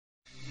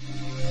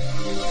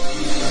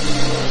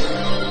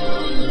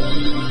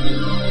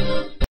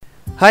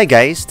Hi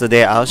guys,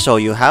 today I'll show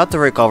you how to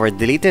recover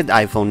deleted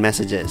iPhone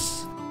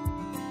messages.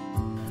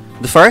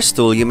 The first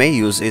tool you may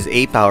use is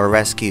Power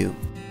Rescue.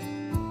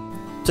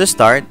 To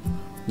start,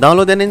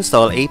 download and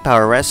install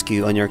Power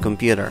Rescue on your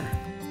computer.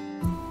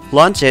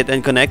 Launch it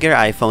and connect your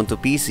iPhone to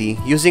PC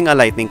using a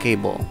lightning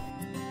cable.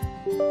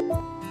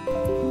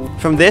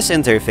 From this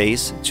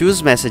interface,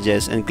 choose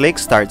Messages and click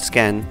Start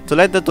Scan to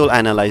let the tool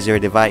analyze your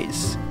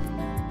device.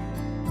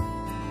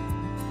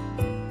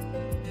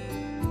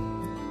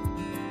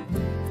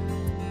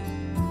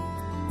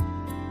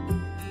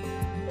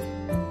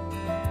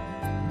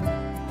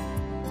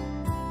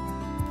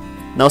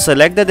 Now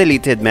select the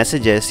deleted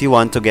messages you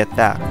want to get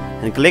back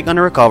and click on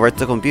Recover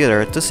to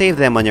Computer to save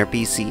them on your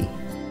PC.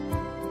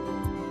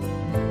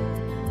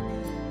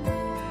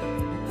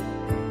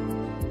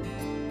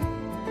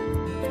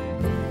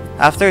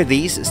 After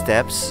these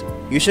steps,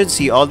 you should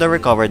see all the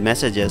recovered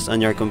messages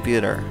on your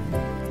computer.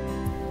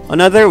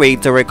 Another way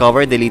to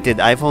recover deleted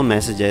iPhone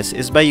messages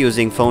is by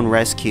using Phone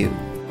Rescue.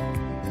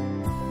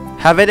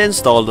 Have it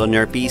installed on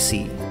your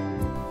PC.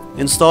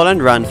 Install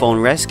and run Phone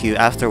Rescue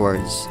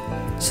afterwards.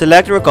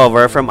 Select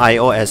Recover from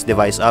iOS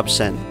device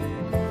option.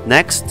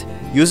 Next,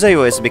 use a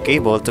USB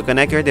cable to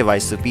connect your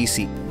device to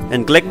PC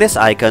and click this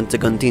icon to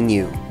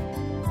continue.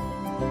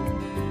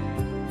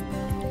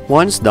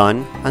 Once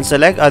done,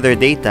 unselect other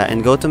data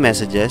and go to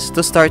Messages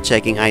to start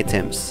checking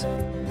items.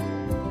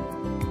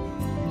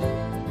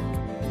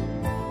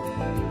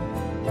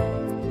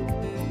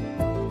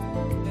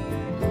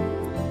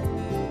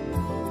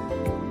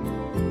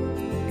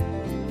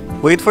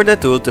 Wait for the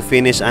tool to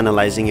finish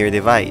analyzing your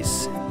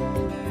device.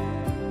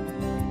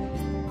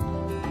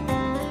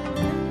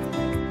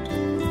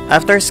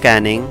 After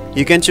scanning,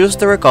 you can choose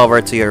to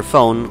recover to your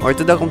phone or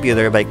to the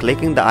computer by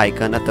clicking the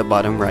icon at the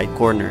bottom right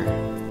corner.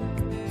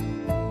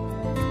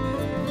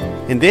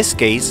 In this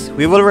case,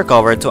 we will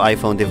recover to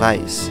iPhone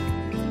device.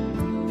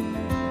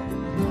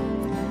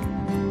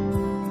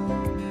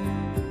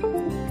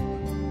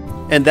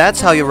 And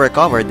that's how you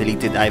recover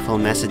deleted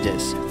iPhone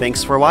messages.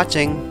 Thanks for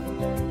watching!